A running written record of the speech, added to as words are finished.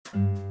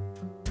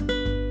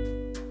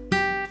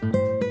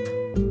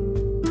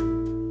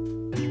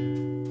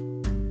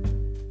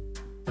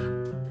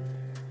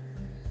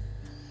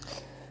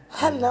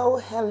Hello,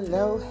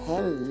 hello,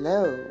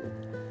 hello.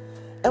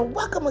 And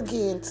welcome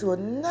again to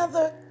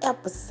another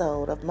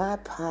episode of my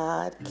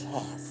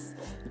podcast,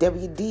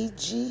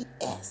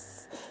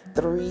 WDGS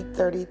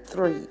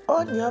 333,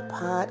 on your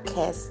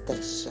podcast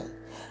station.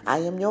 I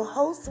am your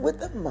host with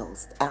the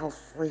most,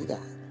 Alfreda.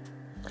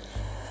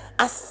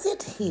 I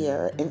sit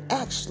here, and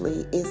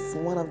actually it's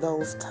one of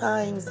those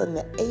times in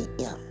the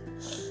AM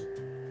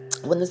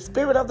when the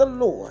Spirit of the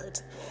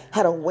Lord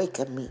had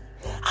awakened me.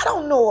 I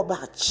don't know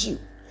about you.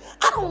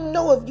 I don't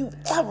know if you've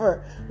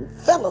ever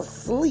fell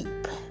asleep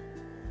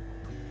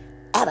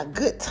at a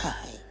good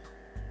time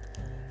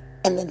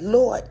and the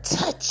Lord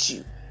touched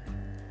you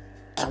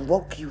and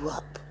woke you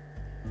up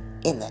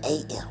in the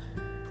AM.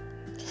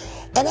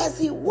 And as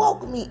he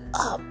woke me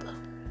up,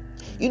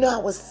 I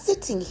was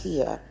sitting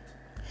here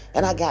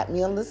and I got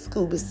me a little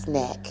Scooby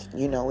snack.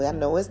 I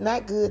know it's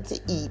not good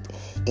to eat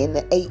in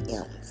the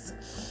AMs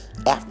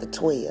after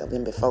 12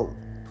 and before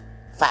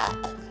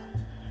 5.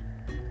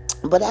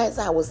 But as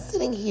I was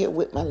sitting here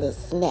with my little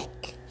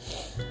snack,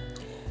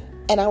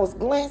 and I was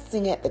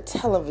glancing at the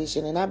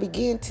television, and I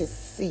began to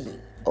see,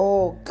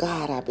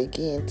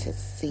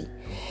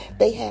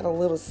 they had a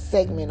little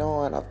segment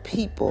on of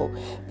people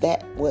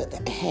that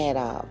had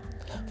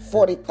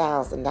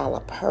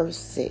 $40,000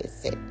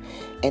 purses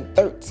and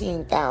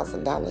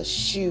 $13,000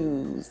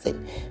 shoes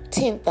and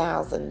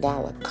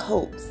 $10,000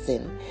 coats,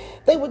 and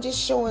they were just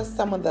showing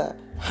some of the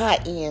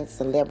high-end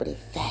celebrity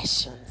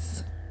fashions.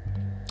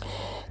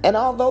 And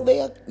although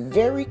they are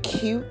very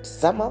cute,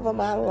 some of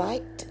them I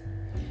liked,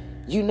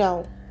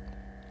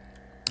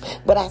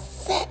 but I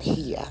sat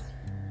here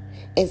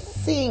and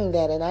seeing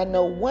that, and I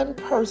know one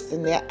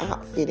person, their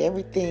outfit,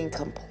 everything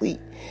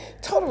complete,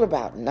 totaled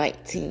about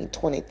 $19,000,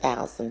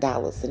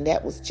 $20,000, and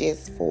that was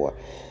just for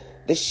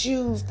the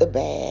shoes, the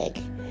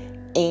bag,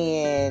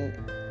 and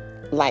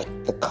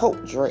like the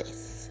coat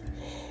dress.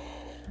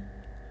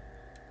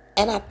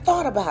 And I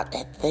thought about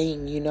that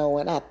thing,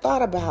 and I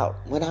thought about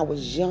when I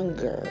was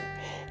younger.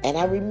 And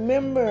I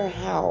remember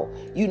how,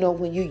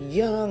 when you're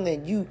young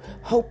and you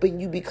hoping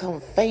you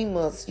become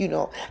famous,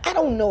 I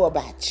don't know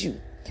about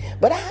you,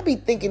 but I be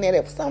thinking that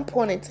at some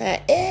point in time,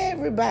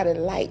 everybody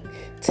like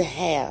to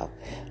have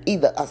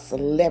either a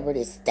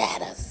celebrity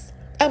status.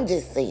 I'm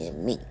just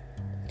saying me.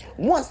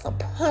 Once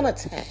upon a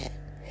time,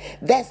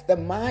 that's the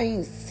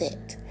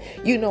mindset.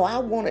 I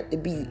wanted to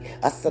be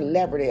a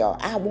celebrity, or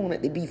I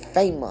wanted to be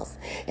famous,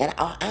 and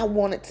I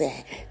wanted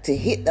to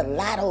hit the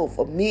lotto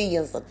for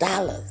millions of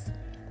dollars.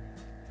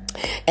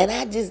 And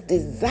I just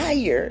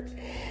desired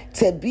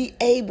to be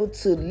able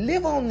to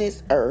live on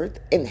this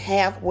earth and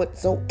have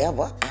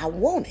whatsoever I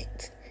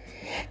wanted.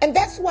 And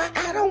that's why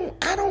I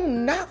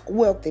don't knock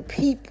wealthy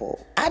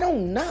people. I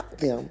don't knock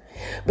them,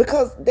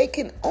 because they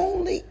can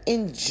only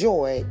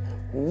enjoy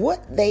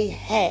what they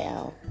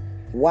have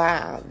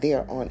while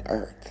they're on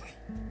earth.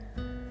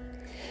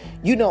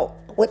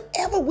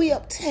 Whatever we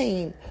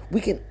obtain, we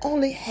can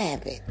only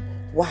have it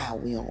while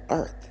we're on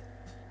earth.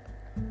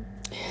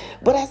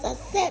 But as I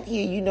sat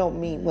here,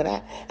 when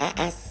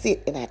I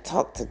sit and I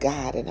talk to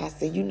God, and I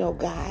say,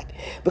 God,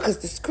 because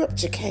the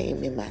scripture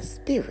came in my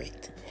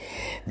spirit,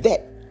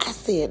 that I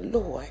said,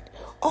 Lord,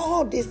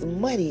 all this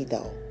money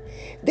though,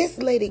 this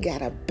lady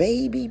got a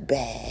baby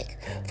bag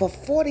for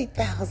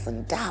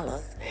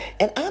 $40,000.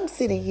 And I'm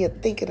sitting here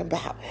thinking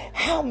about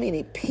how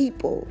many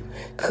people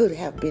could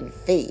have been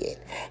fed.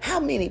 How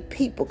many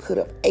people could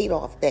have ate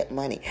off that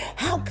money.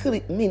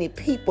 Many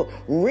people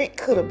rent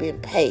could have been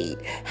paid.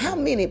 How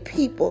many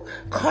people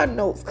car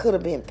notes could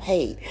have been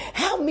paid.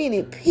 How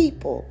many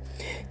people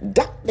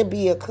doctor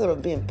bill could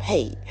have been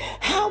paid.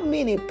 How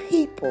many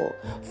people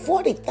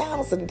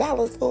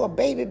 $40,000 for a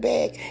baby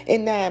bag?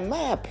 And now, in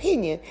my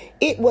opinion,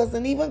 it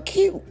wasn't even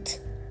cute.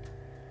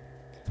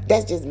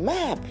 That's just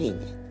my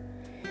opinion.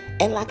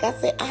 And like I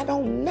said, I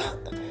don't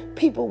knock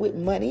people with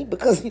money,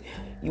 because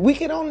we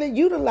can only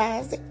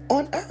utilize it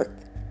on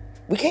earth.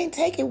 We can't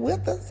take it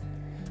with us.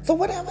 So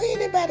whatever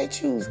anybody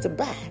chooses to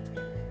buy,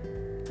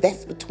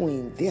 that's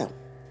between them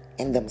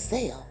and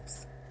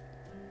themselves.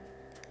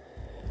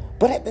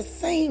 But at the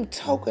same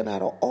token,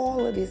 out of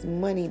all of this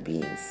money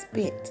being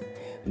spent,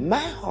 my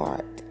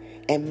heart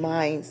and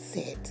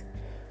mindset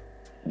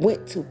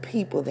went to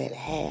people that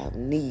have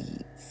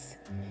needs,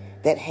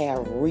 that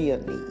have real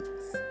needs.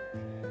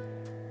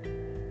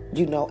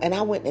 And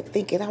I went to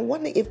thinking, I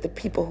wonder if the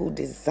people who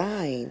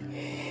design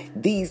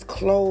these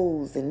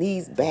clothes and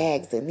these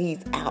bags and these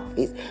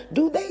outfits,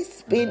 do they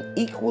spend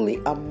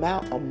equally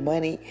amount of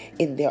money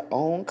in their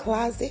own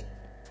closet?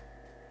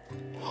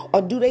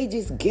 Or do they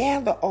just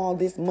gather all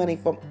this money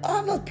from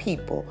other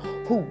people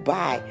who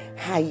buy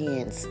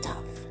high-end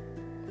stuff?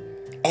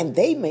 And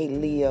they may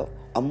live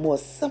a more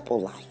simple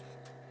life.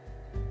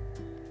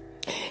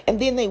 And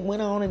then they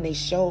went on and they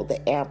showed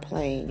the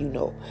airplane,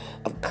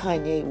 of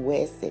Kanye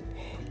West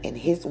and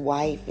his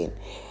wife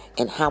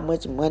and how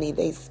much money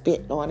they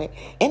spent on it.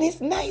 And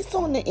it's nice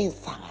on the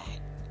inside.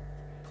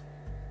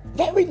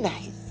 Very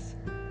nice.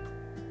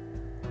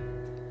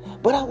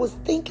 But I was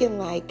thinking,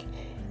 like,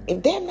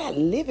 if they're not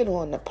living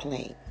on the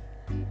plane,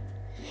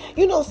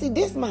 See,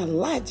 this is my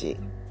logic.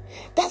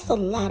 That's a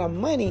lot of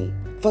money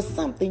for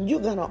something you're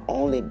going to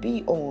only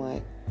be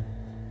on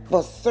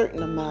for a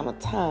certain amount of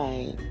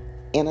time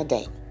in a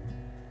day.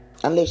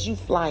 Unless you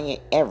flying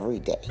every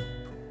day.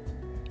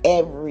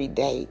 Every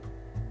day.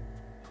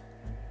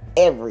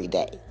 Every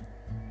day.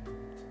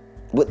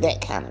 With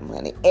that kind of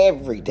money.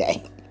 Every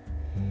day.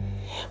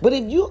 But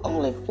if you're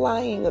only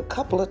flying a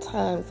couple of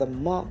times a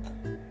month,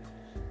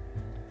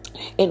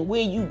 and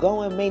where you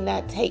going may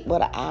not take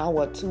but an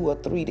hour, 2 or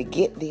 3 to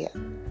get there.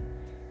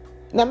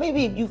 Now,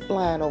 maybe if you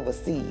flying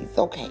overseas,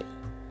 okay.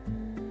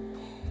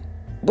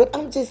 But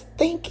I'm just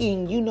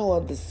thinking,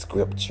 of the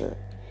scripture.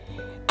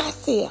 I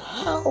said,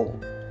 how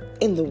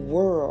in the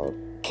world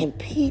can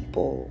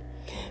people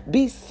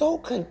be so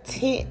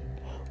content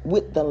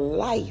with the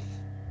life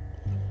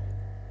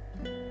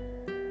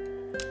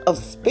of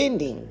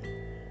spending?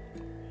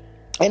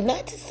 And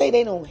not to say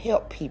they don't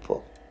help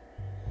people.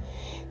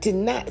 To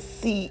not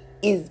see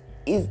is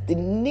the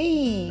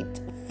need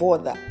for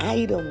the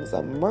items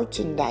of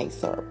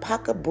merchandise or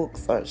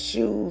pocketbooks or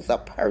shoes or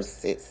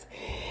purses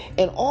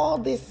and all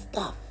this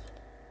stuff.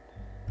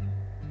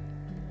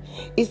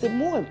 Is it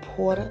more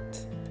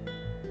important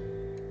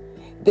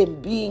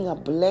than being a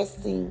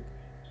blessing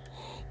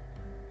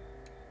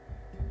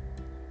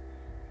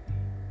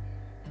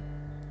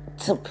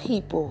to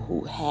people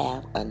who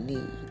have a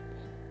need?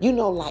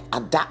 Like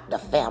adopt a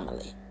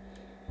family.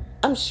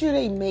 I'm sure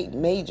they make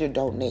major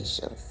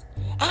donations.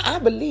 I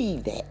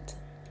believe that.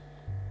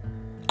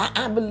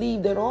 I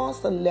believe that all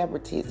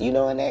celebrities, and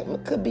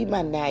that could be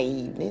my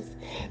naiveness,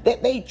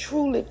 that they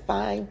truly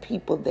find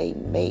people they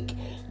make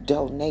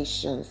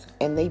donations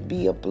and they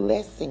be a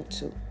blessing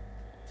to.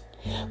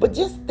 But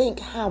just think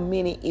how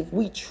many, if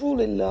we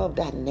truly loved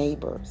our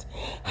neighbors,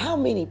 how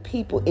many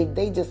people, if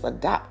they just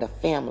adopt a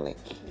family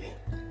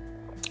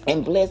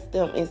and bless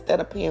them instead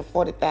of paying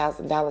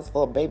 $40,000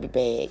 for a baby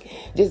bag,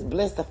 just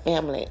bless a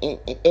family in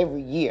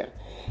every year.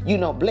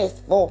 Bless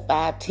 4,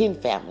 5, 10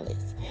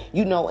 families.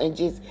 And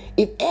just,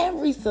 if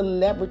every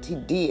celebrity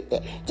did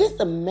that,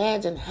 just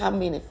imagine how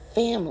many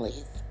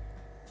families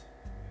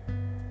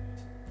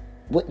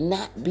would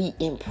not be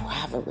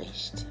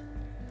impoverished.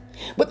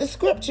 But the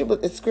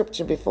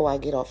scripture before I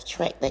get off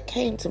track that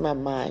came to my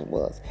mind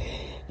was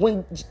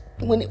when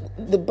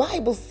the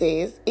Bible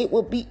says it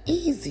will be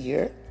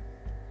easier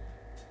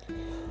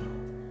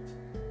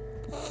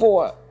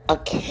for a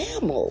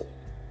camel,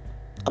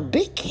 a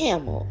big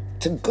camel,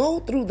 to go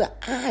through the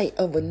eye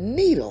of a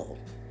needle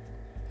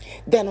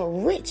than a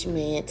rich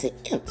man to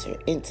enter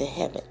into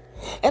heaven.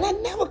 And I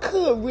never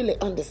could really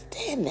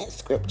understand that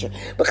scripture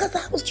because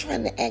I was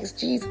trying to ask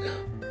Jesus,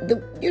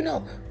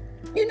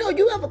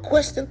 you ever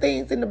question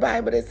things in the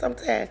Bible that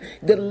sometimes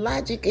the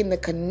logic and the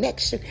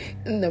connection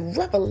and the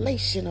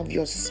revelation of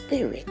your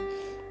spirit.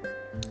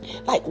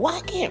 Like,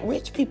 why can't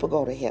rich people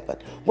go to heaven?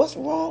 What's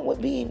wrong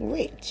with being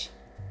rich?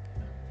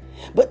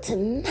 But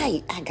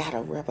tonight I got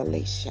a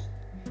revelation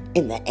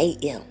in the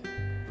AM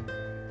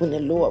when the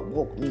Lord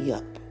woke me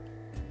up.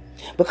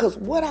 Because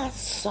what I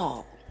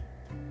saw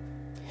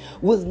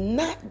was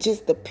not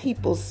just the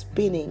people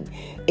spending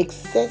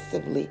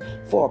excessively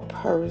for a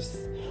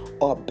purse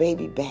or a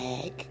baby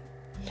bag,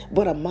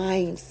 but a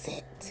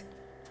mindset.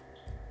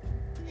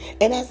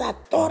 And as I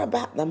thought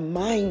about the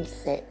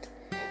mindset,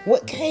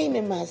 what came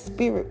in my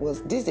spirit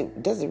was, does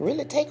it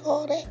really take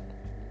all that?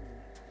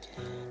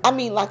 I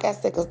mean, like I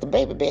said, because the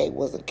baby bag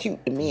wasn't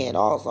cute to me at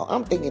all. So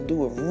I'm thinking,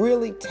 do it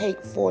really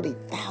take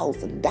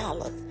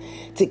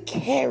 $40,000 to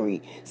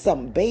carry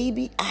some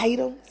baby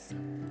items?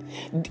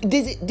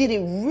 Did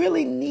it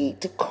really need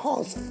to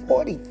cost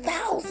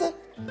 $40,000?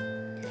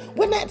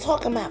 We're not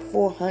talking about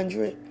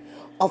 $400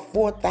 or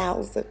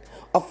 $4,000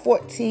 or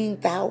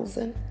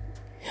 $14,000,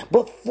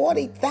 but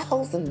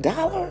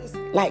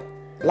 $40,000?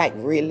 Like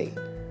really?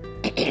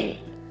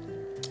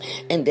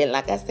 And then,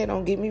 like I said,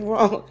 don't get me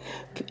wrong.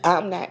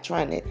 I'm not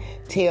trying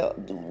to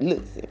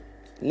listen,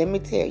 let me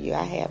tell you,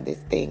 I have this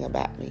thing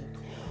about me.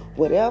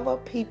 Whatever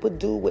people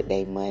do with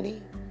their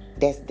money,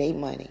 that's their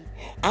money.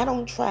 I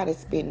don't try to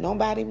spend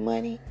nobody's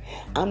money.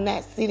 I'm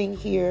not sitting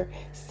here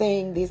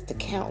saying this to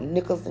count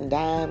nickels and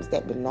dimes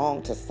that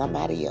belong to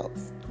somebody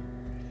else.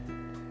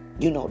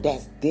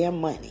 That's their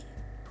money.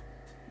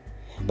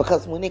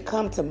 Because when it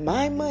comes to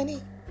my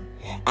money,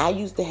 I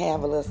used to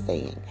have a little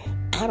saying,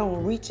 I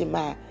don't reach in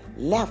my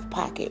left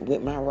pocket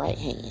with my right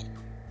hand.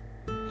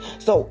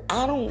 So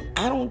I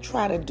don't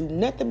try to do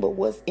nothing but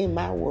what's in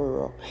my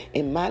world,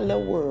 in my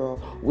little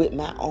world, with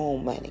my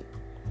own money.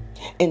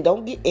 And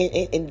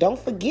don't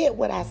forget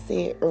what I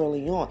said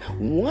early on.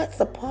 Once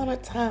upon a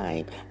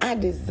time, I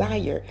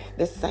desired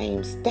the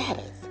same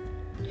status.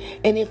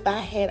 And if I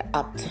had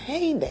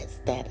obtained that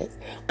status,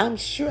 I'm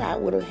sure I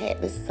would have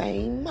had the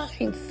same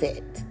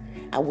mindset.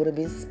 I would have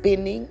been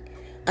spending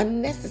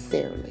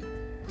unnecessarily.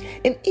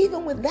 And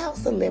even without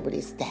celebrity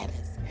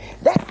status,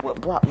 that's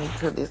what brought me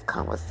to this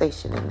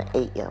conversation in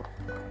the AM.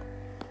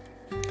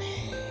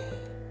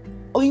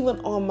 Or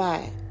even on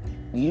my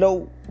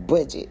low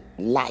budget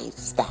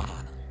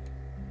lifestyle,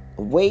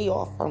 way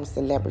off from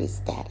celebrity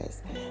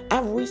status.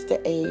 I've reached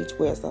the age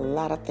where it's a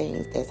lot of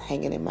things that's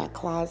hanging in my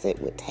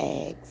closet with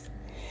tags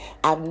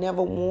I've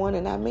never worn,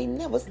 and I may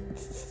never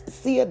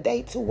see a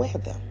day to wear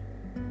them.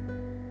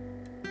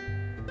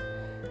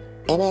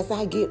 And as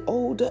I get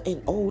older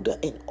and older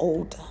and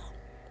older,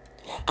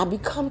 I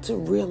become to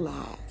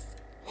realize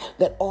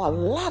that a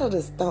lot of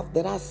the stuff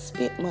that I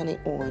spent money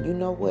on, you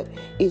know what,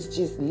 is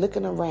just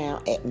looking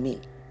around at me.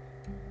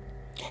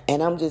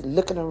 And I'm just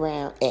looking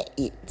around at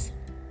it.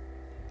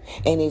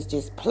 And it's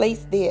just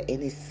placed there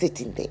and it's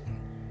sitting there.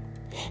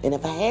 And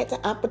if I had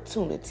the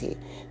opportunity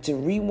to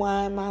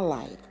rewind my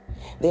life,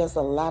 there's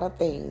a lot of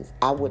things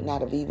I would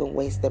not have even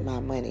wasted my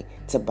money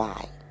to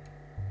buy.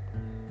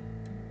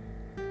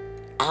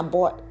 I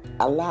bought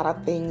a lot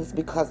of things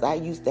because I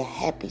used to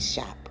happy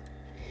shop.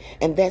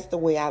 And that's the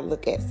way I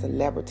look at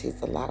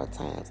celebrities a lot of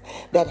times.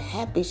 That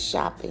happy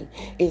shopping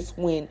is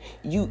when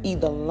you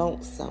either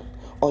lonesome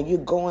or you're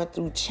going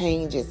through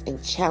changes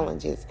and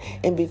challenges.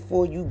 And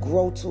before you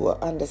grow to an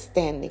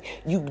understanding,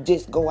 you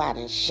just go out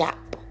and shop.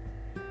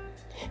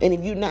 And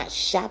if you're not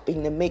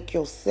shopping to make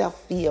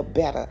yourself feel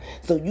better,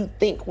 so you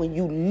think when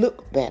you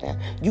look better,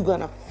 you're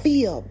going to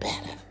feel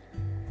better.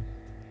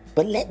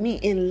 But let me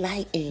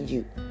enlighten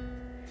you.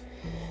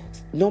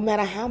 No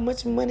matter how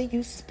much money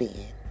you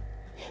spend,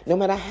 no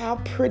matter how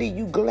pretty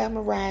you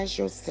glamorize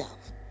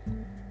yourself,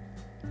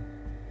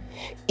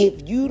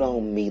 if you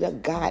don't meet a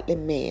godly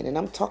man, and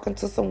I'm talking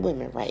to some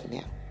women right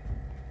now,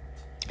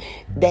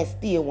 that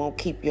still won't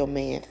keep your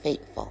man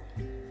faithful.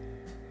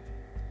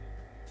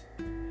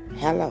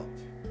 Hello.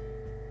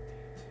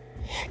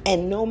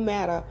 And no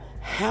matter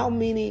how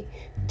many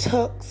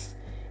tucks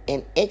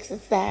and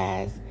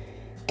exercise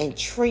and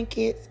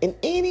trinkets and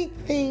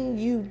anything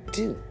you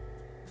do,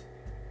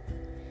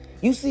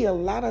 you see a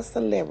lot of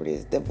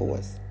celebrities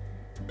divorced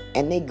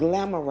and they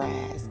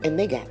glamorize and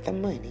they got the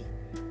money.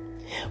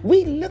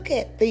 We look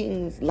at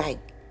things like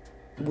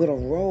with a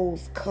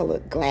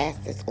rose-colored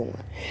glasses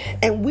on,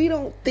 and we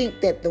don't think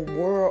that the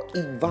world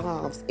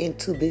evolves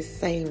into this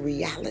same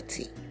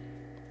reality.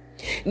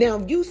 Now,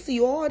 if you see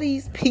all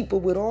these people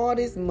with all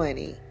this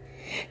money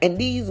and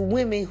these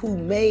women who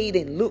made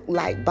and look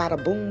like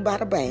bada boom,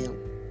 bada bam,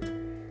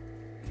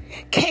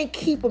 can't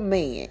keep a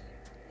man,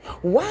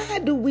 why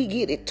do we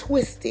get it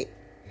twisted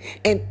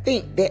and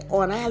think that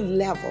on our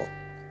level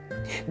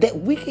that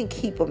we can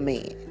keep a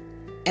man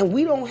and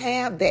we don't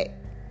have that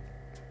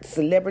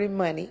celebrity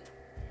money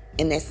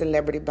and that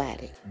celebrity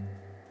body?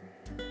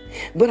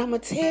 But I'm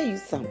going to tell you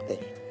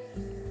something.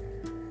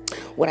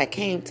 What I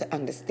came to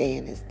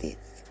understand is this.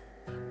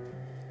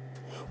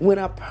 When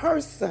a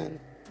person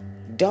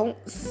don't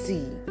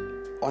see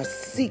or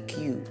seek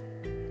you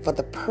for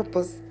the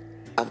purpose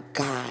of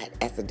God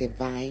as a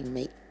divine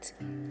mate,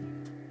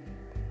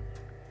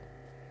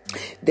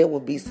 there will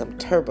be some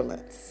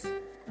turbulence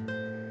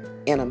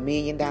in $1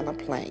 million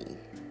plane.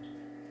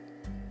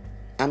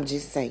 I'm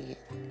just saying.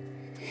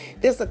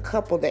 There's a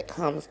couple that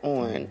comes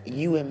on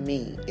You and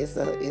Me. It's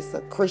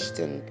a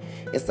Christian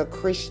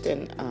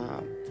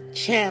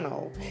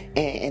channel,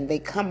 and they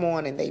come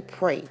on and they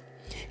pray.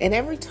 And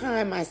every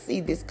time I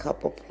see this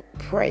couple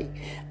pray,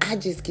 I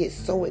just get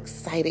so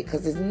excited,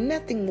 because there's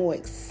nothing more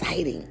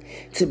exciting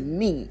to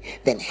me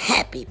than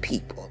happy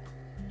people.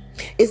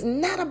 It's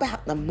not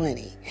about the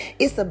money.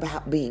 It's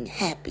about being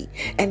happy.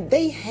 And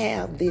they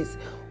have this,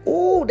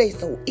 they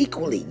so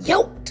equally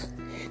yoked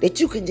that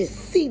you can just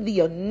see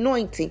the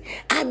anointing.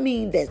 I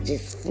mean, that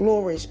just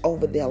flourish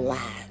over their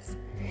lives.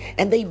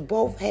 And they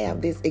both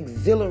have this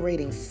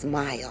exhilarating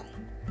smile.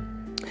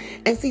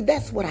 And see,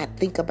 that's what I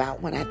think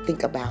about when I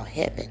think about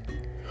heaven.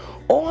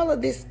 All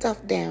of this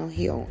stuff down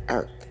here on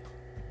earth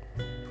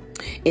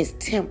is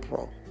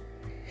temporal.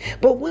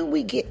 But when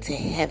we get to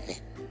heaven,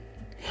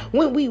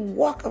 when we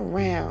walk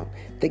around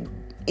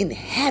in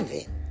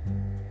heaven,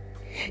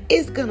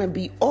 it's going to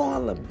be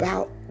all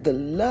about the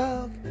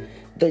love,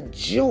 the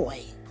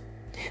joy,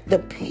 the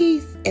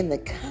peace, and the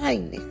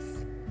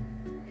kindness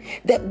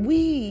that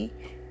we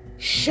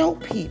show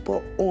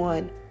people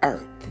on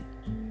earth.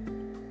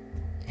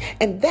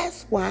 And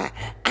that's why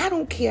I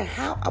don't care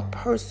how a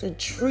person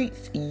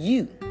treats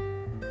you.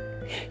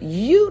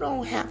 You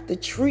don't have to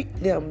treat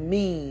them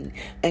mean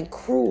and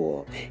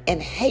cruel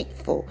and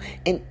hateful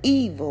and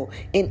evil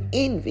and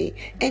envy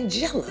and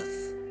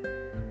jealous.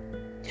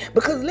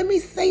 Because let me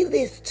say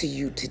this to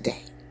you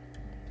today.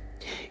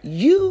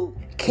 You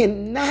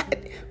cannot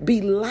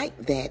be like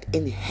that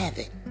in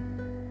heaven.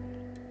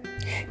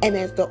 And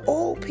as the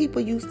old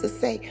people used to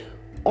say,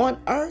 on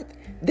earth,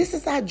 this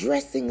is our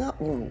dressing up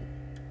room.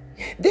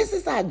 This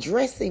is our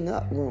dressing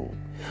up room.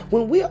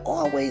 When we're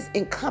always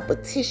in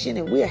competition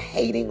and we're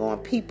hating on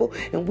people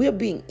and we're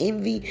being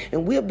envied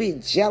and we're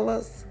being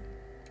jealous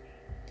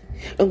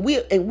and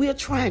we're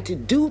trying to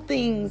do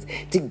things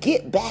to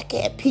get back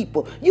at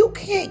people,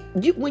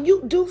 when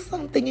you do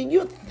something and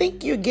you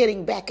think you're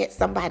getting back at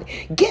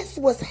somebody, guess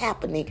what's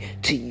happening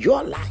to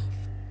your life?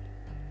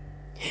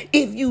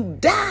 If you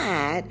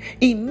died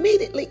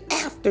immediately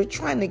after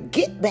trying to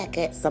get back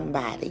at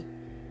somebody,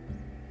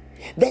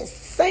 That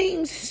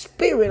same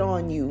spirit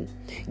on you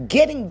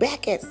getting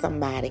back at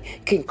somebody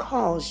can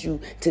cause you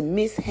to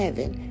miss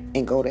heaven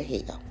and go to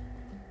hell.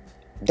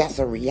 That's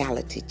a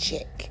reality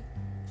check.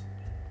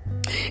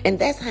 And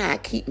that's how I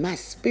keep my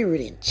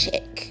spirit in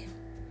check.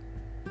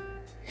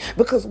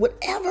 Because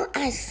whatever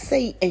I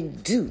say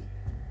and do,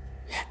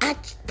 I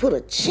put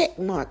a check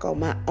mark on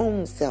my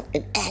own self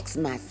and ask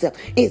myself,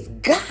 is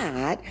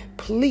God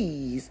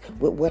pleased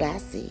with what I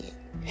said?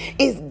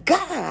 Is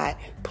God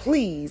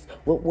pleased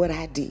with what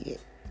I did?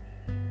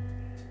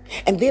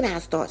 And then I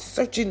start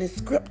searching the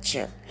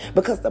scripture,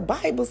 because the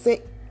Bible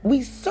said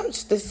we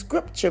search the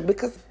scripture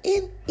because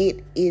in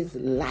it is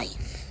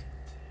life.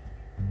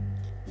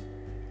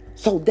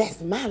 So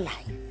that's my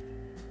life.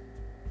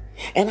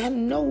 And I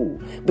know,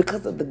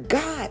 because of the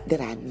God that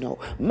I know,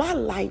 my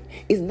life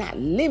is not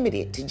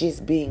limited to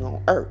just being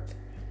on earth.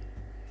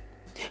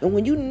 And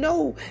when you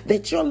know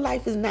that your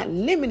life is not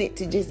limited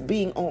to just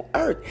being on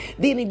earth,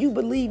 then if you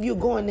believe you're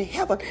going to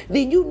heaven,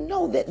 then you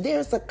know that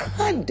there's a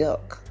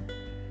conduct.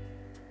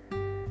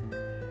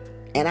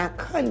 And our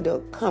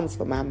conduct comes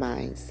from our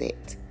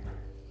mindset.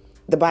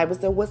 The Bible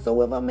said,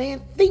 whatsoever a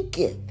man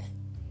thinketh,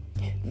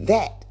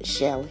 that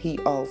shall he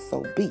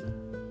also be.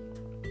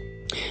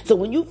 So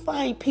when you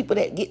find people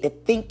that get to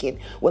thinking,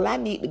 well, I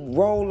need to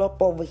roll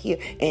up over here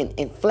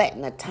and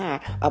flatten a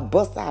tire or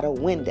bust out a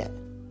window,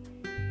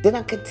 then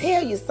I can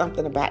tell you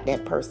something about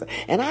that person.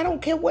 And I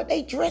don't care what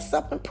they dress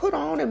up and put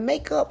on and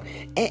make up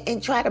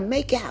and try to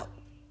make out.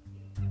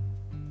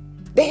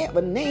 They have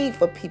a name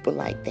for people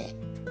like that.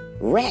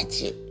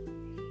 Ratchet.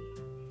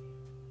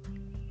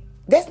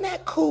 That's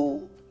not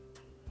cool.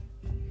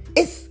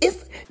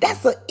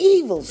 That's an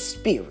evil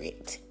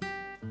spirit.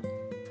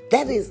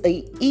 That is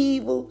an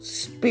evil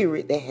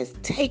spirit that has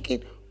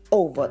taken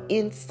over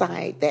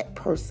inside that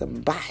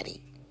person's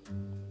body.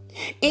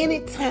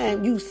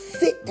 Anytime you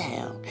sit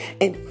down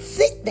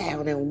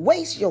and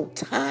waste your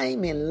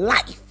time in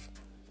life,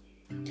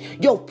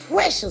 your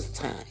precious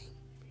time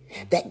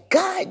that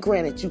God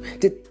granted you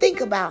to think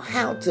about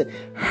how to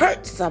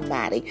hurt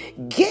somebody,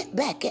 get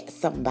back at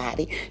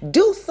somebody,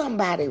 do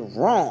somebody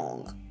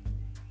wrong,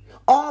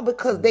 all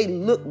because they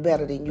look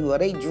better than you, or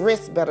they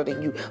dress better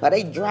than you, or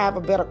they drive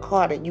a better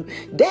car than you,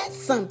 that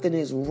something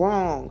is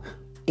wrong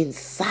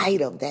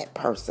inside of that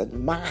person's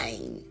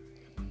mind.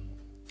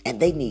 And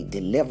they need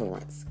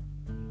deliverance.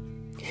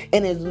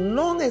 And as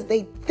long as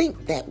they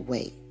think that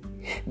way,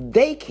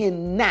 they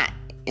cannot,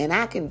 and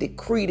I can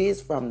decree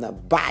this from the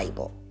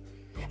Bible.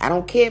 I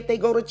don't care if they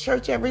go to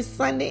church every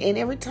Sunday, and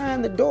every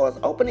time the doors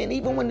open, and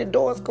even when the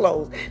doors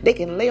close, they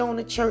can lay on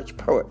the church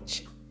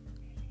porch.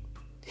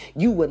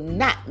 You will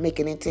not make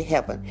it into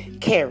heaven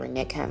carrying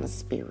that kind of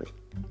spirit.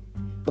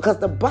 Because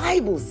the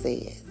Bible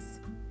says,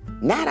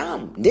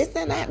 this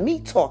is not me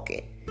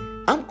talking.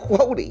 I'm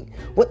quoting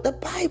what the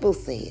Bible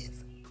says.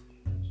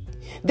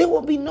 There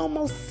will be no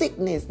more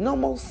sickness, no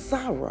more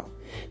sorrow,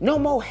 no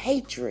more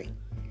hatred.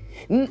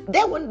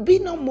 There will be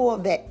no more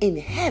of that in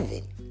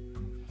heaven.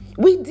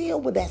 We deal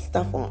with that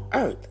stuff on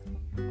earth.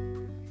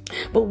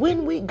 But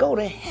when we go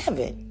to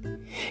heaven,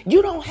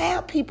 you don't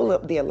have people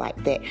up there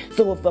like that.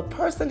 So if a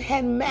person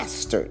had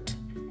mastered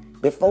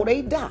before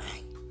they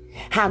die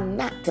how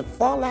not to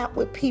fall out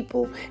with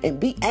people and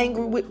be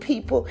angry with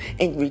people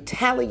and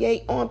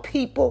retaliate on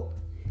people,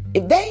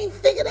 if they ain't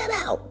figured that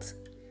out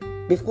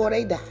before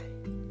they die,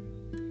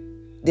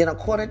 then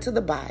according to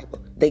the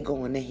Bible, they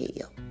going to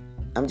hell.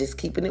 I'm just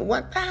keeping it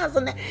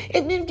 1,000.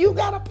 And if you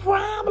got a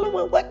problem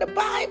with what the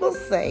Bible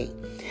say,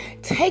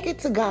 take it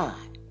to God.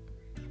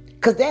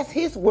 Because that's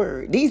his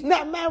word. These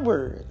not my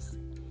words.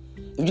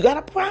 If you got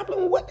a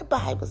problem with what the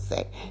Bible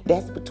say,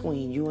 that's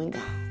between you and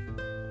God.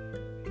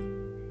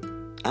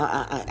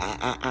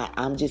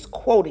 I'm just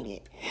quoting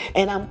it.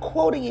 And I'm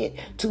quoting it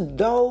to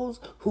those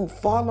who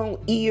fall on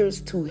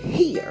ears to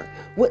hear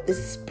what the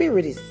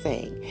Spirit is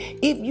saying.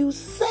 If you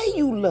say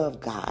you love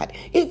God,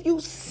 if you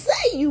say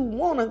you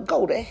want to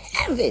go to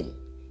heaven,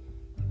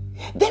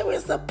 there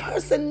is a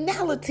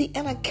personality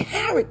and a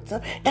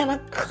character and a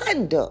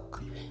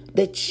conduct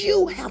that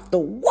you have to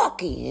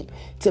walk in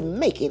to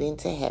make it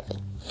into heaven.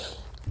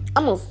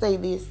 I'm going to say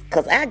this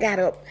because I got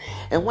up,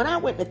 and when I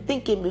went to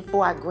thinking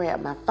before I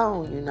grabbed my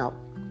phone,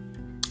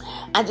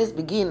 I just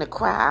began to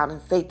cry out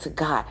and say to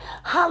God,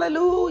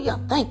 hallelujah,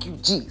 thank you,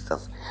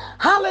 Jesus.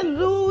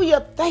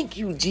 Hallelujah, thank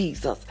you,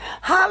 Jesus.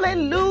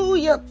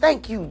 Hallelujah,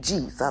 thank you,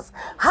 Jesus.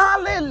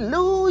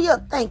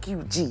 Hallelujah, thank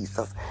you,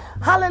 Jesus.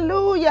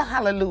 Hallelujah,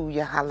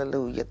 hallelujah,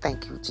 hallelujah,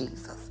 thank you,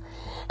 Jesus.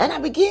 And I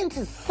began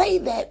to say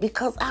that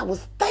because I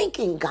was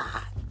thanking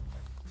God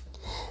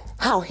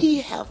how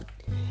he have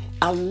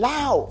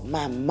allowed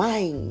my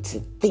mind to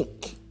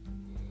think,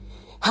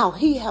 how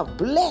he have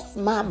blessed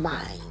my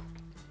mind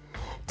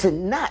to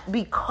not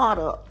be caught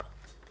up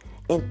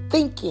in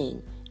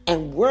thinking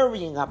and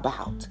worrying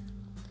about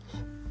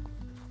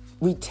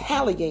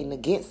retaliating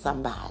against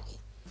somebody,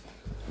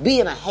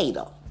 being a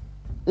hater.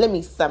 Let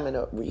me sum it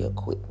up real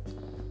quick.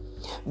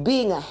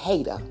 Being a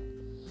hater,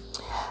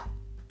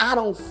 I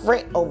don't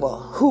fret over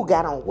who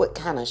got on what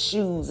kind of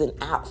shoes and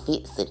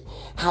outfits and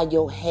how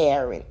your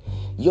hair and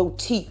your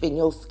teeth and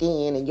your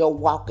skin and your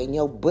walk and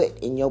your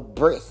butt and your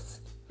breasts.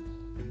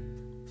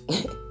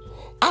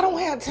 I don't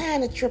have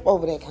time to trip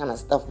over that kind of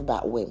stuff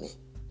about women.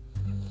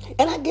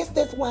 And I guess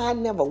that's why I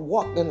never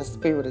walked in a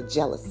spirit of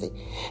jealousy.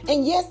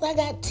 And yes, I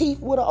got teeth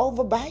with an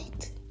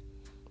overbite.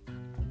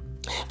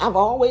 I've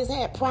always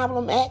had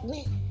problem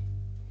acne.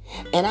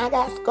 And I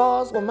got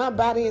scars when my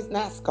body is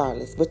not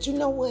scarless. But you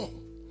know what?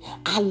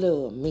 I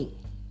love me.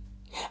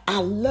 I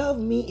love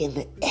me in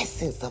the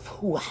essence of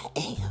who I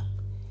am.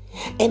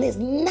 And it's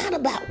not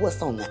about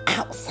what's on the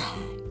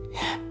outside.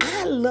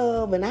 I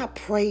love and I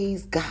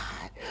praise God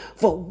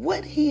for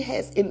what he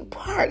has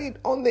imparted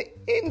on the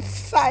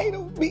inside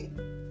of me.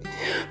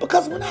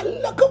 Because when I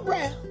look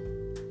around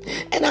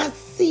and I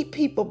see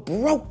people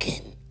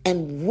broken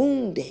and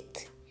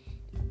wounded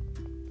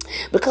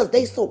because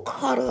they so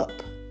caught up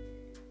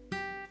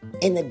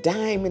in the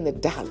dime and the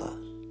dollar,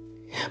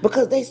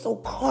 because they so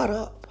caught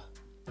up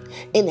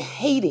in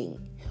hating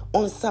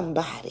on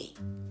somebody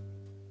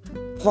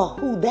for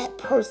who that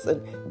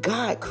person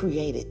God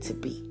created to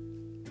be.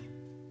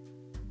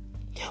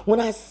 When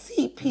I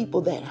see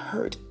people that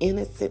hurt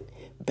innocent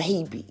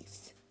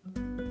babies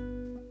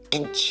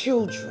and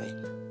children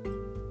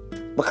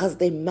because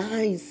their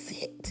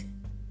mindset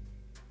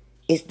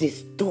is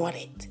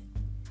distorted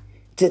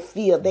to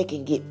feel they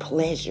can get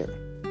pleasure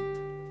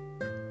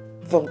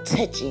from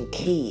touching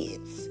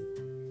kids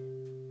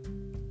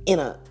in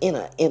a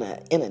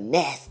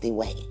nasty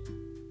way.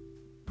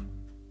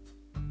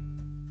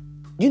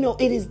 You know,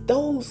 it is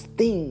those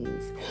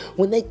things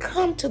when they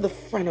come to the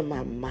front of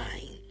my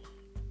mind.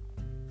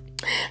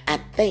 I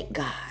thank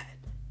God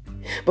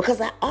because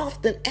I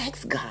often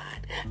ask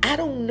God, I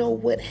don't know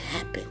what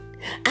happened.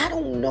 I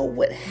don't know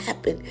what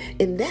happened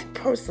in that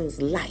person's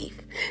life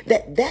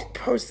that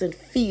person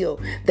feel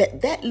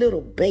that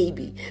little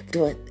baby,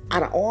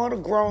 out of all the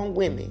grown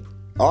women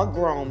or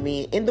grown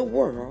men in the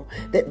world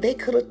that they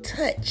could have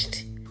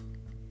touched,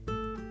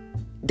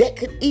 that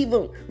could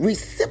even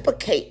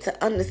reciprocate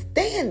to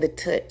understand the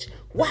touch.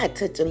 Why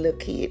touch a little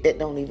kid that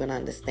don't even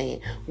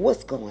understand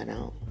what's going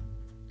on?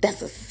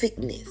 That's a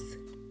sickness.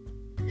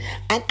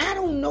 And I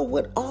don't know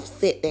what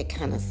offset that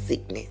kind of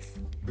sickness.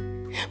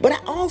 But I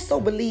also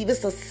believe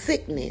it's a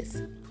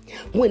sickness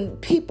when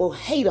people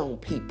hate on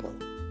people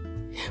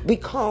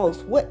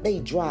because what they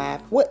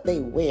drive, what they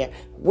wear,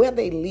 where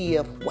they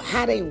live,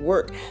 how they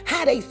work,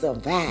 how they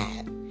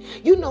survive.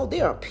 You know,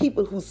 there are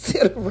people who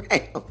sit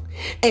around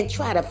and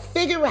try to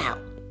figure out.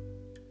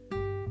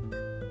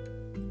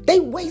 They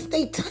waste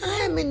their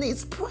time in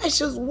this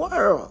precious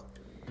world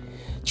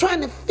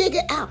trying to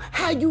figure out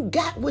how you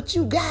got what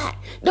you got.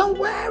 Don't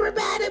worry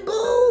about it,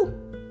 boo.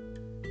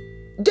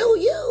 Do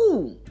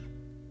you?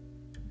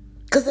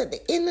 Because at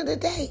the end of the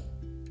day,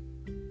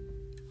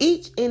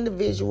 each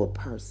individual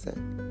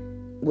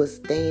person will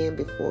stand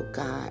before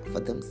God for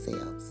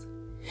themselves.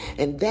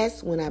 And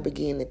that's when I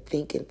begin to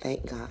think and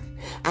thank God.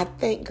 I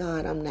thank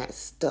God I'm not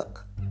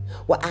stuck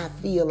where I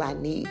feel I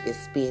need to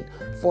spend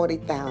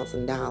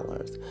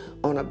 $40,000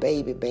 on a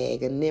baby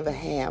bag and never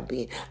have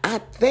been. I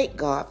thank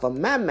God for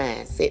my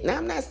mindset. Now,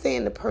 I'm not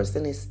saying the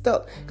person is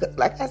stuck. Because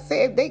like I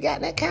said, if they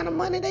got that kind of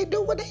money, they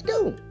do what they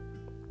do.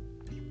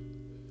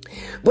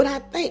 But I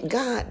thank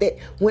God that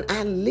when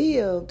I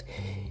lived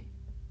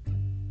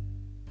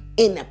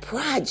in the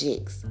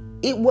projects,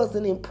 it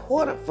wasn't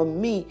important for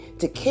me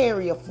to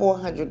carry a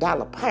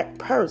 $400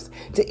 purse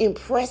to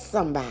impress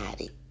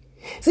somebody.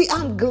 See,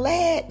 I'm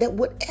glad that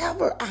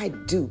whatever I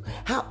do,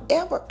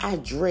 however I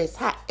dress,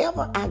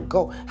 however I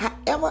go,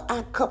 however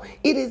I come,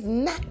 it is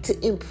not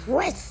to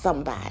impress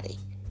somebody.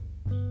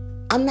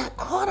 I'm not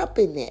caught up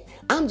in that.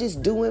 I'm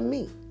just doing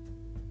me.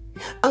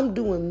 I'm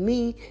doing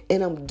me,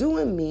 and I'm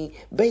doing me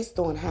based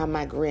on how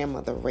my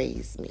grandmother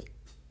raised me.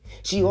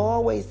 She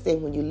always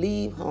said, when you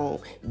leave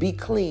home, be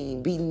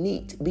clean, be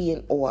neat, be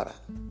in order.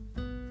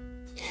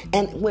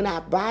 And when I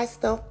buy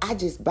stuff, I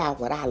just buy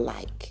what I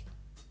like.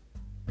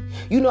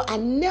 You know, I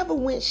never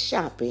went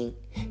shopping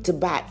to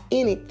buy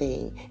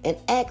anything and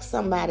ask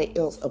somebody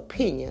else's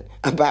opinion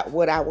about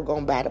what I was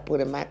going to buy to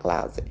put in my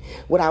closet,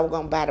 what I was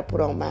going to buy to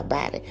put on my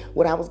body,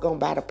 what I was going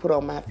to buy to put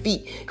on my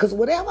feet. Because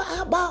whatever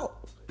I bought,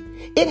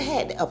 it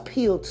had to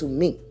appeal to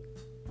me.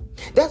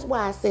 That's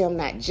why I say I'm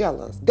not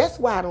jealous. That's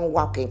why I don't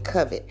walk in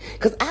covet.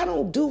 Because I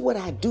don't do what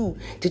I do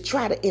to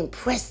try to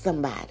impress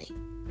somebody.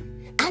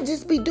 I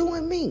just be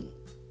doing me.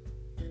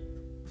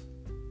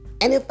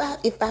 And if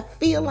I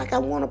feel like I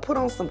want to put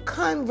on some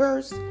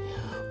Converse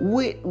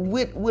with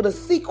a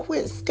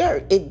sequin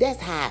skirt, if that's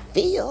how I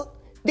feel,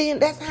 then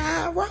that's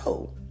how I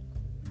roll.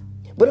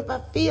 But if I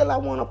feel I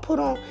want to put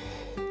on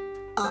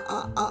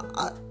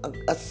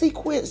a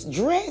sequence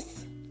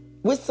dress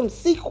with some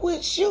sequin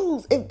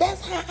shoes, if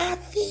that's how I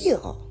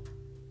feel.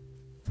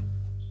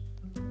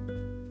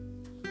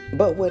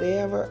 But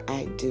whatever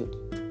I do,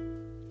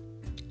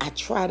 I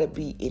try to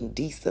be in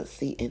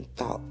decency in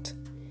thought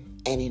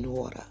and in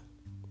order.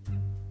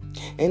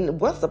 And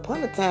once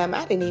upon a time,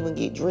 I didn't even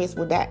get dressed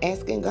without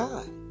asking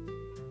God.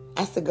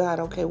 I said,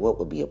 God, okay, what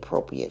would be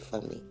appropriate for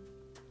me?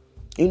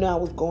 You know, I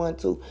was going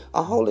to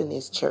a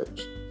holiness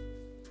church.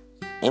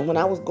 And when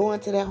I was going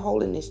to that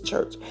holiness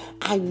church,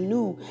 I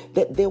knew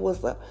that there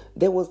was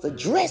a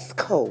dress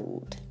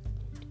code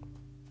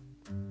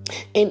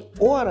in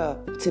order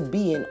to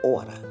be in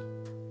order.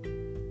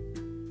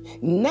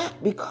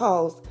 Not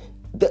because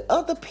the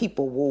other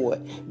people wore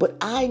it, but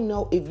I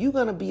know if you're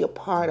going to be a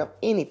part of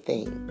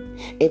anything,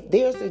 if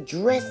there's a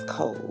dress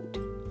code,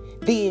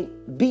 then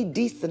be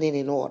decent and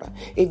in order.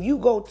 If you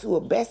go to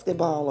a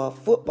basketball or a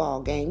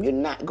football game, you're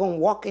not going to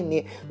walk in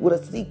there with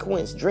a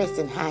sequence dress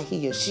and high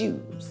heel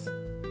shoes.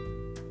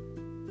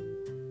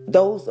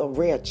 Those are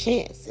rare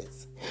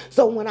chances.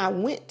 So when I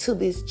went to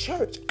this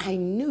church, I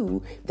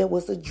knew there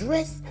was a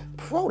dress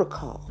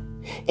protocol.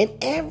 And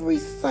every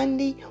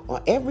Sunday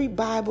or every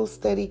Bible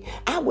study,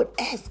 I would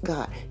ask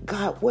God,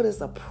 what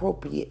is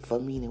appropriate for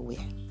me to wear?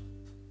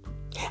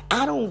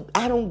 I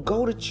don't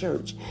go to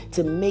church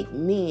to make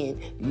men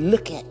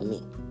look at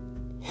me.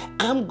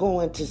 I'm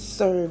going to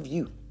serve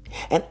you.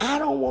 And I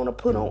don't want to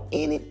put on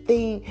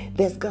anything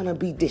that's going to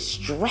be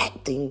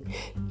distracting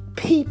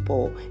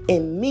people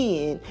and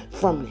men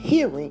from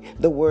hearing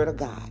the word of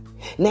God.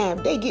 Now,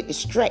 if they get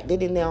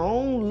distracted in their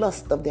own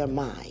lust of their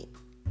mind,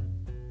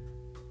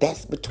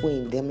 that's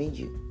between them and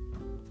you.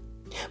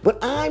 But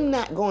I'm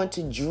not going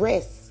to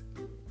dress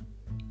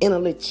in a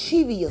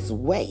lascivious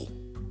way,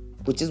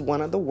 which is one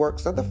of the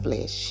works of the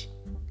flesh.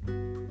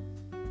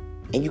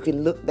 And you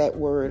can look that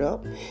word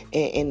up.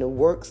 And the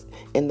works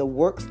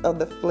of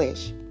the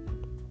flesh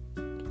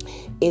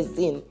is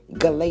in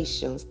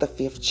Galatians, the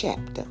 5th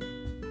chapter.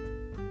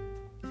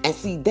 And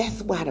see,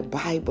 that's why the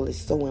Bible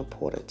is so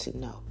important to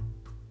know.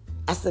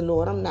 I said,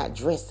 Lord, I'm not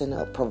dressing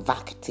up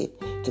provocative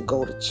to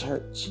go to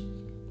church,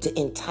 to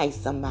entice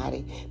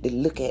somebody to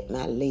look at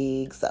my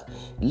legs or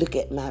look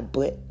at my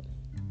butt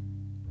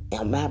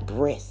and my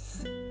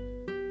breasts.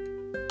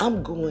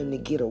 I'm going to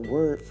get a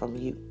word from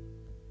you.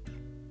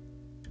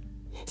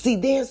 See,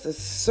 there's a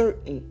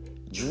certain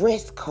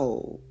dress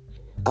code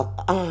of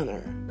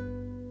honor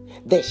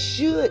that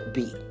should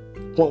be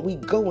when we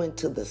go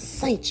into the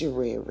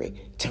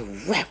sanctuary to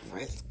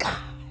reverence God.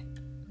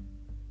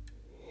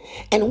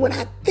 And when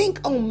I think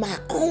on my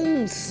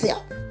own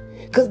self,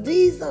 because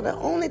these are the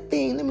only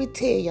things, let me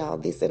tell y'all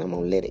this and I'm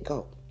going to let it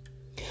go.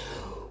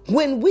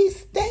 When we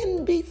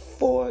stand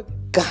before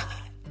God,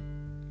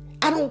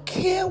 I don't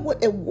care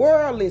what the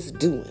world is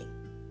doing.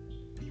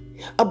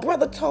 A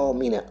brother told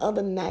me the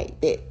other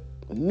night that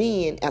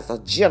men as a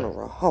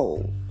general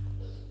whole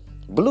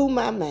blew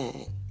my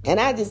mind. And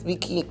I just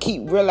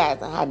keep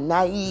realizing how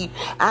naive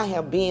I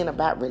have been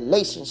about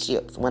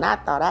relationships when I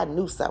thought I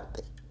knew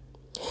something.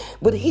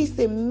 But he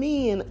said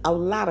men, a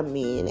lot of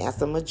men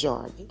as a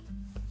majority,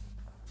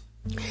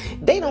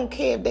 they don't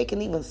care if they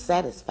can even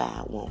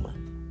satisfy a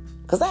woman.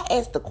 Because I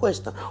asked the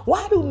question,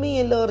 why do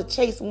men love to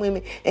chase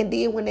women and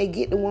then when they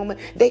get the woman,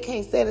 they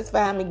can't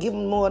satisfy them and give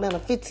them more than a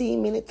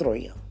 15-minute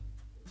thrill?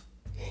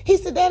 He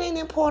said that ain't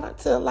important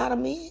to a lot of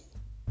men.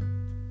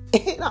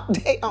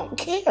 They don't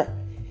care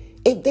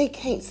if they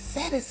can't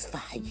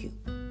satisfy you.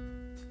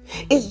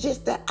 It's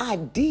just the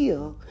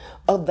idea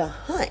of the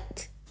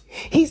hunt.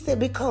 He said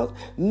because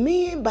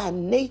men by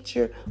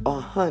nature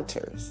are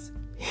hunters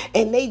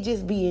and they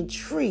just be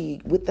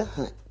intrigued with the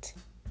hunt.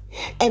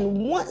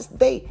 And once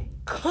they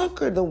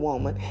conquer the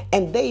woman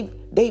and they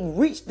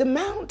reach the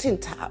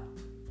mountaintop,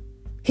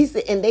 he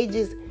said, and they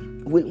just,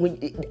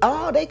 when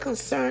all they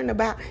concerned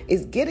about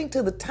is getting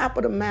to the top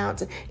of the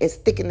mountain and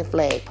sticking the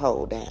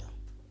flagpole down.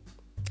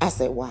 I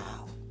said,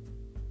 wow.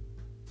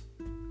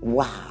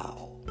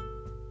 Wow.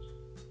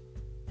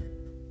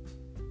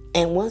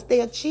 And once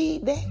they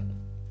achieve that,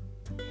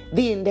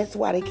 then that's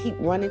why they keep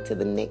running to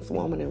the next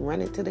woman and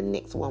running to the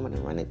next woman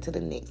and running to the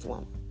next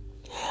woman.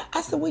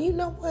 I said, well, you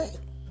know what?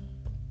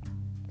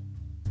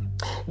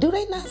 Do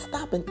they not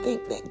stop and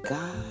think that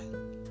God?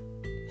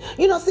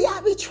 See,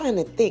 I be trying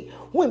to think,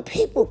 when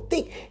people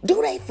think,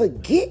 do they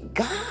forget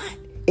God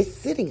is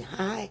sitting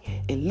high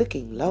and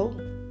looking low?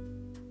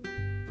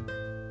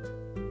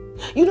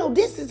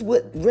 This is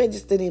what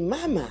registered in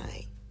my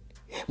mind.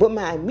 But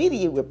my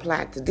immediate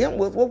reply to them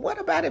was, well, what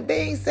about if they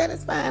ain't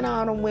satisfying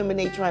all them women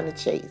they trying to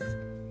chase?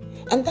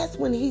 And that's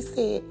when he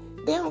said,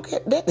 they don't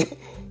care.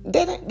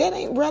 That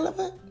ain't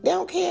relevant. They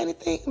don't care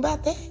anything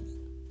about that.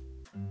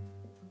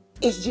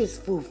 It's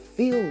just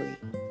fulfilling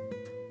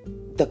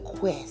the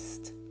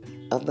quest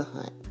of the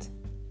hunt.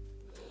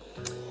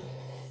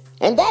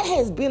 And that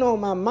has been on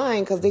my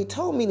mind because they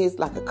told me this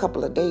like a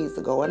couple of days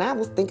ago. And I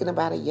was thinking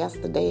about it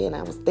yesterday and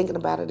I was thinking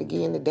about it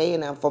again today.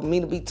 And for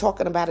me to be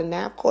talking about it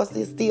now, of course,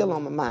 it's still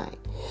on my mind.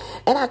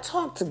 And I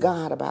talked to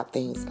God about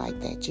things like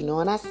that,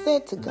 and I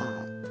said to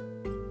God,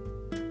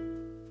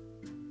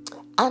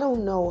 I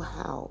don't know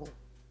how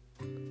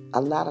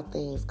a lot of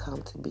things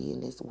come to be in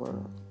this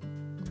world.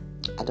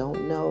 I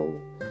don't know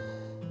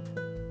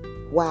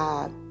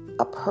why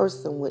a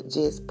person would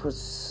just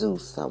pursue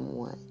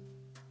someone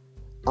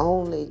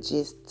only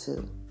just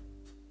to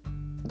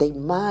their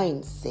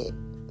mindset,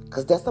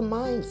 because that's a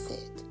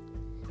mindset,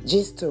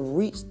 just to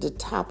reach the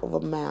top of a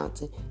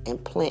mountain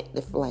and plant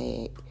the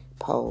flag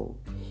pole.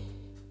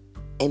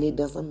 And it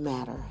doesn't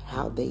matter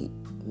how they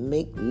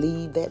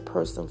leave that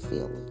person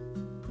feeling.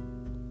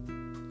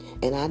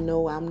 And I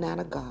know I'm not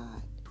a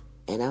God,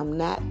 and I'm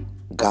not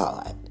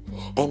God,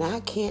 and I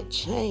can't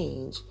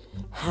change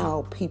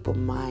how people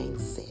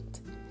mindset.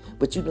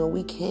 But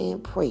we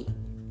can pray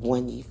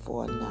one ye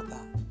for another.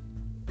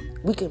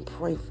 We can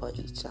pray for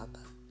each other.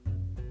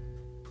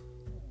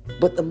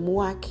 But the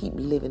more I keep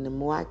living, the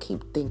more I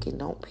keep thinking,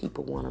 don't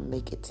people want to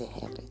make it to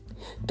heaven?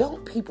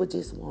 Don't people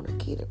just want to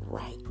get it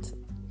right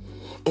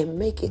and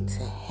make it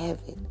to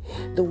heaven?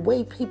 The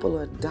way people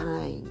are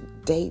dying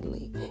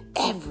daily,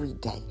 every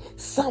day,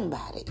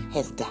 somebody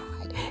has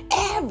died.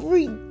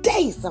 Every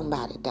day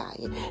somebody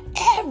dying.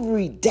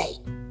 Every day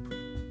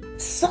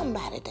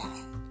somebody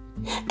died.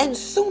 And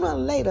sooner or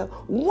later,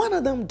 one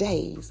of them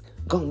days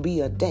gonna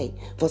be a day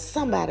for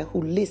somebody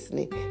who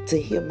listening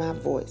to hear my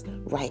voice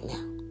right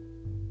now.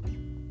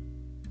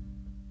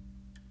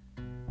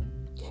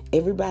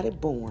 Everybody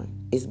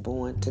born is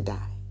born to die.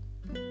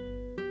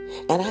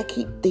 And I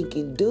keep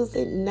thinking,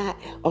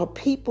 are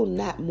people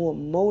not more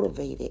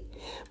motivated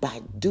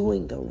by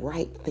doing the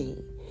right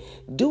thing?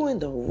 Doing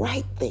the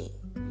right thing.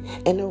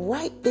 And the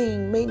right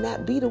thing may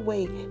not be the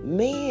way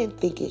man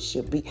think it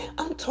should be.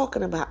 I'm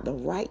talking about the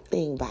right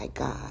thing by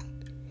God.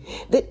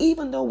 That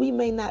even though we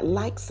may not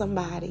like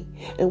somebody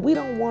and we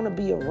don't want to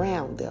be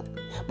around them,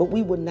 but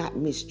we will not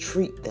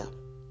mistreat them.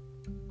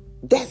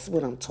 That's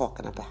what I'm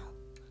talking about.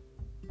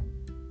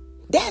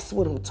 That's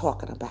what I'm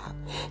talking about.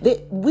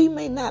 That we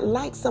may not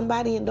like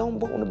somebody and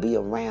don't want to be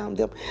around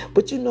them,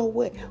 but you know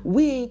what?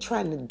 We ain't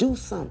trying to do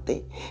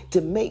something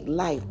to make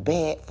life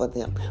bad for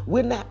them.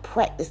 We're not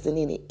practicing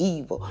any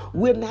evil.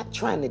 We're not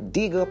trying to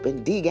dig up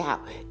and dig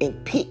out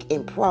and pick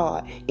and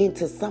prod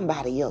into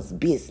somebody else's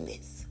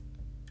business.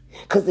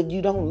 Because if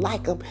you don't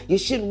like them, you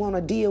shouldn't want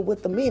to deal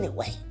with them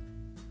anyway.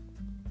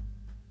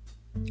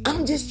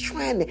 I'm just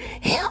trying to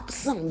help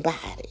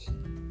somebody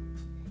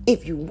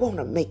if you want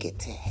to make it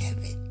to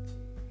heaven.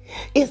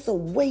 It's a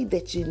way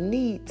that you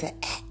need to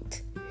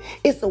act.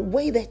 It's a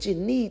way that you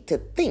need to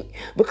think,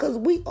 because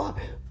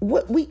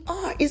what we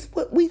are is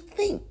what we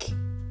think.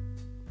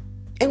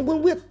 And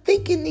when we're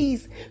thinking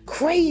these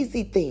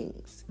crazy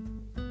things,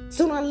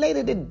 sooner or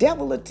later the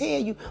devil will tell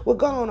you, well,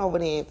 go on over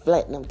there and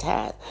flatten them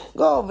tires.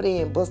 Go over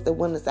there and bust the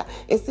windows out.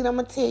 And see, I'm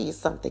going to tell you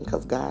something,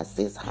 because God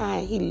sits high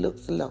and he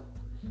looks low.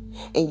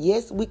 And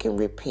yes, we can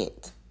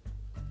repent.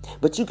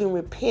 But you can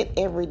repent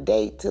every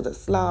day till the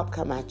slob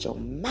come out your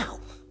mouth.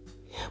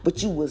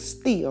 But you will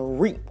still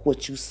reap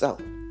what you sow.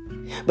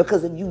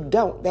 Because if you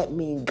don't, that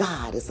means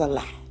God is a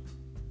lie.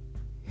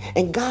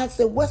 And God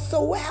said,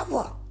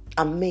 whatsoever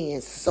a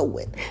man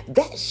soweth,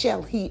 that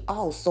shall he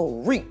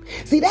also reap.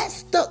 See, that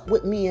stuck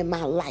with me in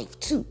my life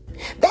too.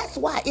 That's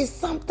why it's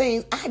some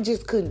things I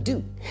just couldn't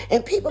do.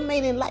 And people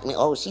may didn't like me.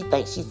 Oh, she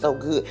thinks she's so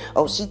good.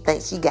 Oh, she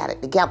thinks she got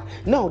it together.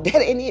 No,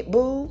 that ain't it,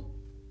 boo.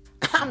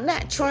 I'm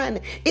not trying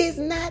to. It's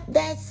not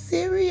that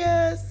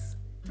serious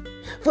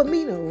for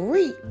me to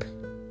reap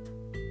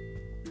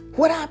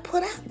what I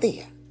put out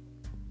there.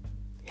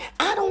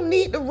 I don't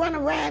need to run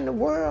around the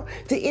world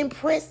to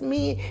impress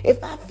men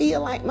if I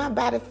feel like my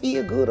body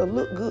feel good or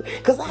look good,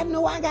 because I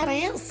know I got an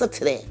answer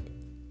to that.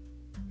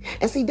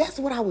 And see, that's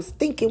what I was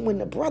thinking when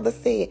the brother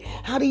said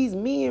how these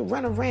men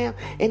run around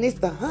and it's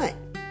the hunt.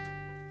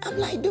 I'm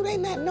like, do they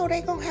not know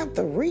they gonna have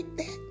to reap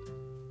that?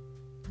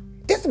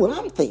 That's what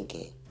I'm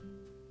thinking.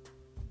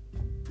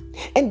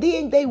 And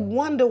then they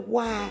wonder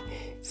why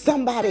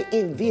somebody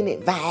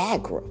invented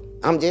Viagra.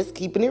 I'm just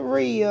keeping it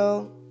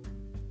real.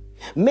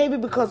 Maybe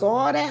because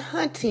all that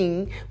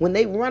hunting, when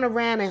they run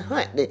around and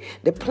hunt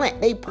the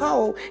plant they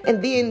pole,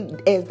 and then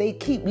as they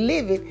keep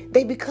living,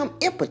 they become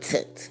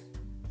impotent.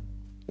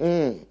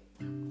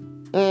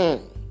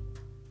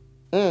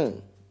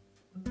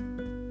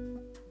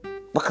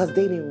 Because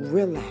they didn't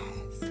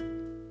realize,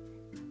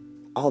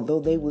 although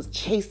they was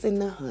chasing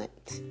the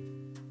hunt,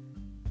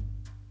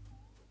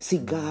 see,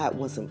 God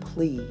wasn't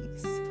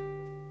pleased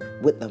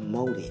with the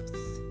motives.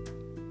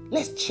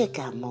 Let's check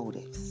our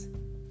motives.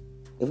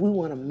 If we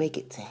want to make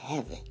it to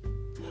heaven,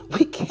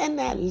 we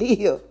cannot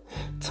live,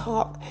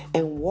 talk,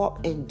 and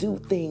walk and do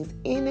things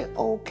any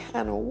old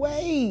kind of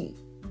way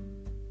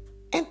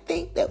and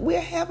think that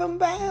we're heaven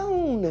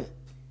bound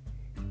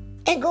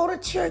and go to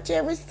church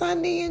every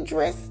Sunday and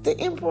dress to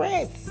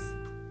impress.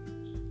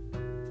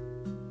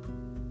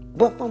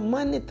 But from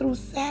Monday through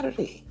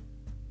Saturday,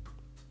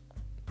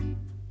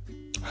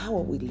 how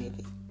are we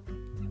living?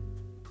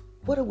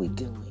 What are we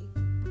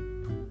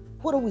doing?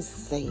 What are we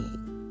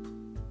saying?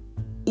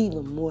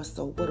 Even more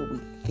so, what are we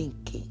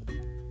thinking?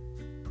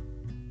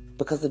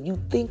 Because if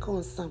you think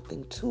on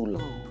something too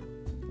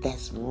long,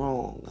 that's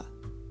wrong.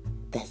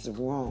 That's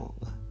wrong.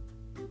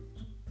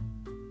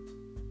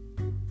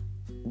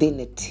 Then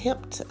the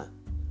tempter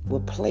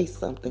will place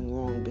something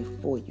wrong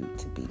before you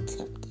to be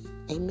tempted.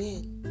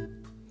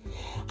 Amen.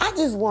 I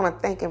just want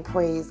to thank and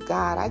praise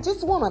God. I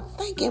just want to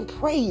thank and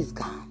praise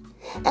God.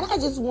 And I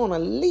just want to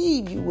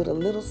leave you with a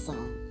little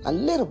song, a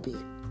little bit.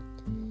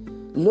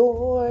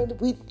 Lord,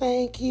 we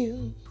thank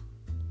you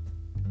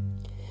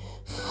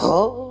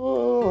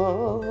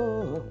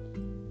for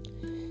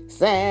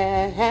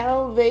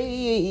salvation,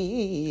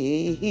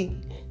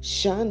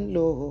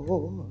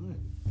 Lord.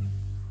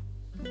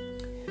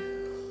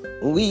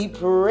 We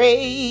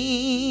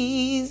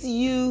praise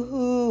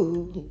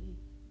you,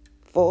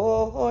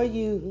 for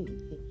you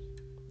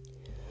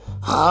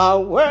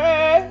are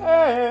worthy,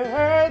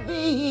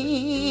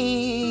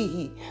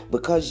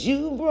 because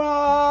you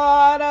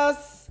brought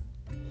us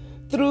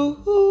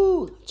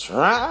through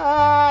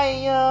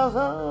trials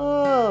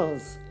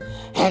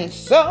and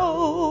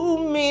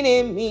so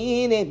many,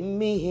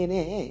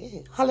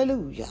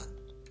 hallelujah,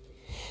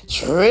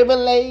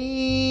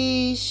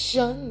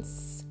 tribulations.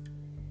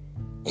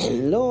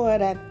 And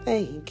Lord, I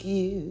thank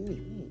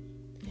you.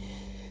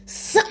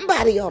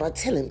 Somebody ought to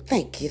tell him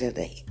thank you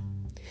today.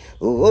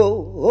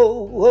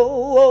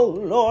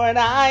 Oh, Lord,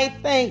 I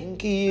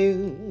thank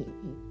you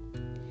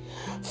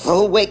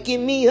for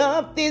waking me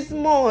up this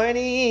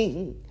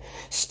morning,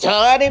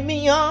 starting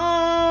me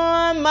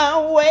on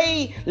my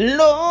way.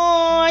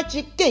 Lord,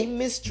 you gave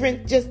me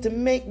strength just to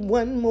make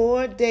one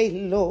more day,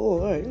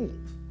 Lord.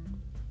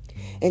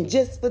 And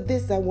just for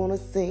this, I want to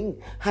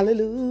sing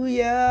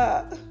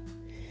hallelujah.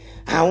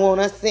 I want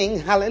to sing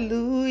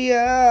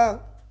hallelujah.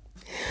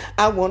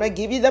 I want to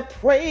give you the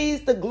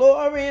praise, the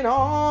glory, and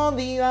all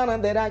the honor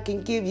that I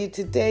can give you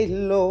today,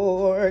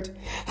 Lord.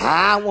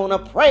 I want to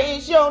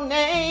praise your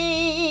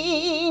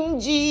name,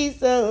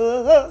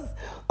 Jesus.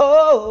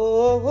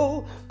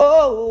 Oh,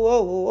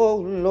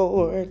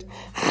 Lord.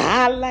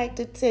 I like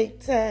to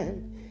take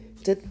time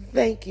to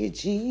thank you,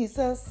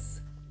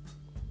 Jesus.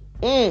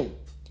 I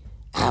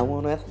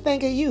want to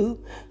thank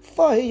you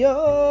for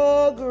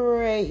your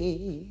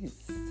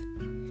grace.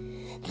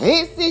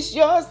 This is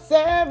your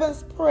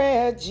servant's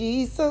prayer,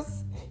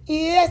 Jesus.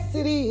 Yes,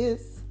 it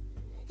is.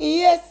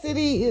 Yes, it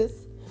is.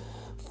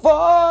 For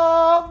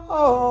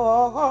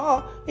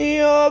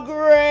your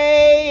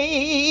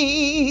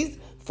grace.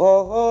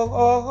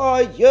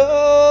 For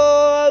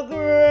your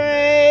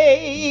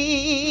grace.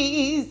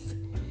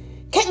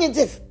 Can you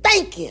just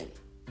thank him?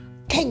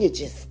 Can you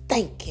just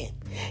thank him?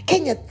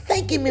 Can you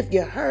thank him if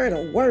you heard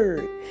a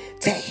word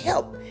to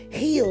help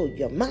heal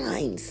your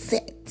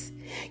mindset?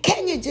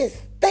 Can you just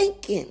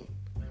thank him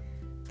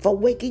for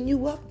waking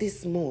you up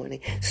this morning,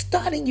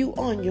 starting you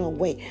on your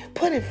way,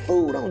 putting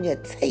food on your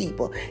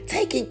table,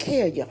 taking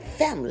care of your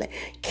family,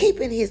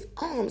 keeping his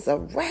arms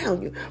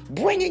around you,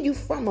 bringing you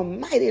from a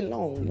mighty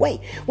long way?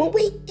 When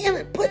we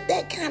put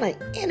that kind of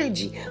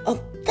energy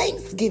of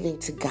thanksgiving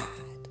to God,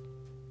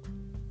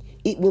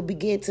 it will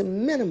begin to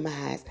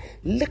minimize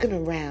looking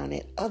around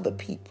at other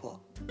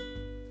people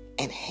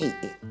and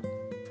hating.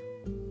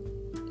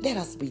 Let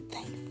us be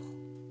thankful.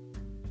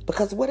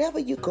 Because whatever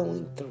you're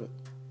going through,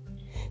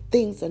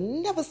 things are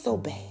never so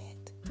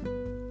bad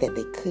that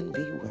they couldn't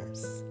be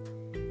worse.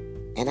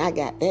 And I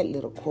got that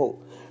little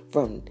quote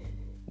from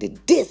the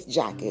disc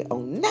jockey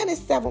on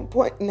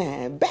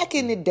 97.9 back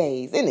in the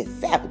days, in the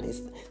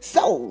 70s,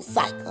 Soul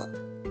Cycle.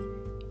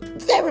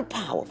 Very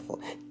powerful.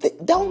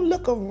 Don't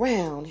look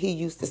around, he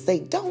used to say.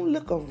 Don't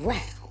look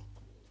around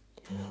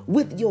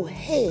with your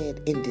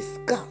head in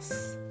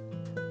disgust,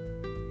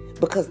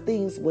 because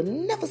things were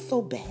never so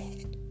bad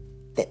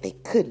that they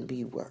couldn't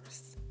be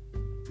worse.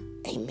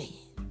 Amen.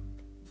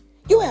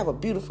 You have a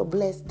beautiful,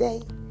 blessed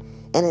day.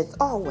 And as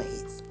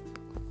always,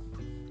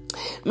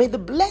 may the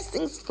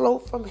blessings flow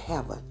from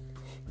heaven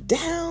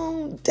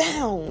down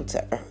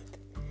to earth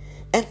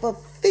and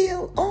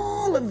fulfill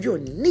all of your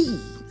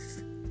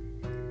needs,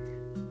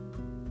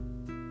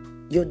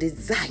 your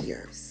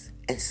desires,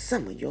 and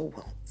some of your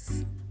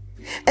wants.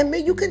 And may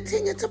you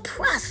continue to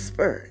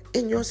prosper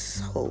in your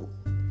soul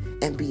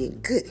and be in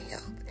good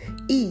health,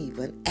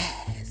 even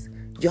as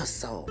your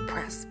soul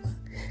prosper.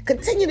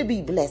 Continue to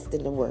be blessed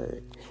in the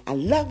word. I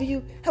love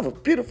you. Have a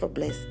beautiful,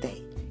 blessed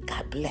day.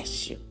 God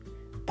bless you.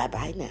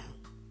 Bye-bye now.